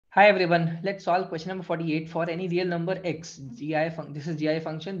Hi everyone, let's solve question number 48 for any real number x. This is GI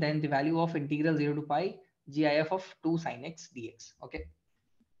function, then the value of integral 0 to pi GIF of 2 sin x dx. Okay.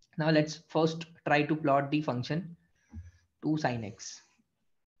 Now let's first try to plot the function 2 sin x.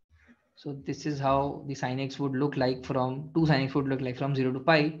 So this is how the sin x would look like from 2 sin x would look like from 0 to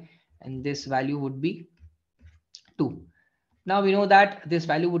pi, and this value would be 2. Now we know that this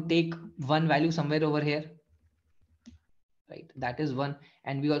value would take one value somewhere over here, right? That is 1.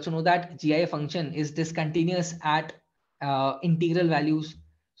 And we also know that GI function is discontinuous at integral values.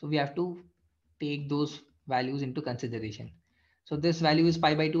 So we have to take those values into consideration. So this value is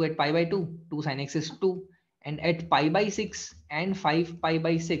pi by 2 at pi by 2, 2 sin x is 2. And at pi by 6 and 5 pi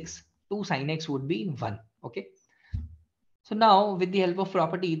by 6, 2 sin x would be 1. Okay. So now with the help of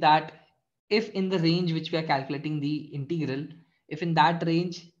property that if in the range which we are calculating the integral, if in that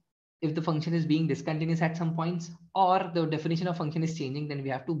range, if the function is being discontinuous at some points or the definition of function is changing, then we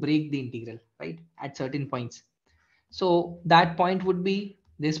have to break the integral, right, at certain points. So that point would be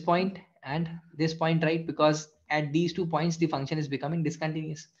this point and this point, right? Because at these 2 points, the function is becoming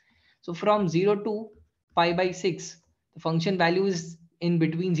discontinuous. So from 0 to pi by 6, the function value is in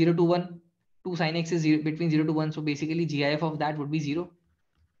between 0 to 1. 2 sin x is between 0 to 1. So basically GIF of that would be 0.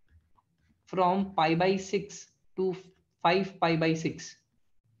 From pi by 6 to 5 pi by 6,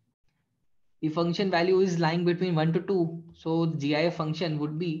 the function value is lying between 1 to 2. So the GIF function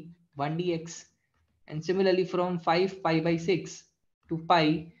would be 1 dx. And similarly from 5 pi by 6 to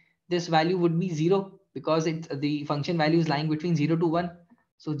pi, this value would be 0 because the function value is lying between 0 to 1.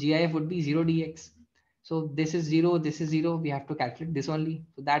 So GIF would be 0 dx. So this is 0, this is 0. We have to calculate this only.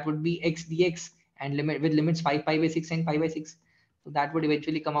 So that would be x dx, and limit with limits 5 pi by 6 and pi by 6. So that would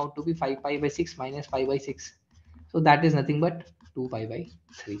eventually come out to be 5 pi by 6 minus pi by 6. So that is nothing but 2 pi by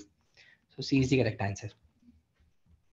 3. So C is the correct answer.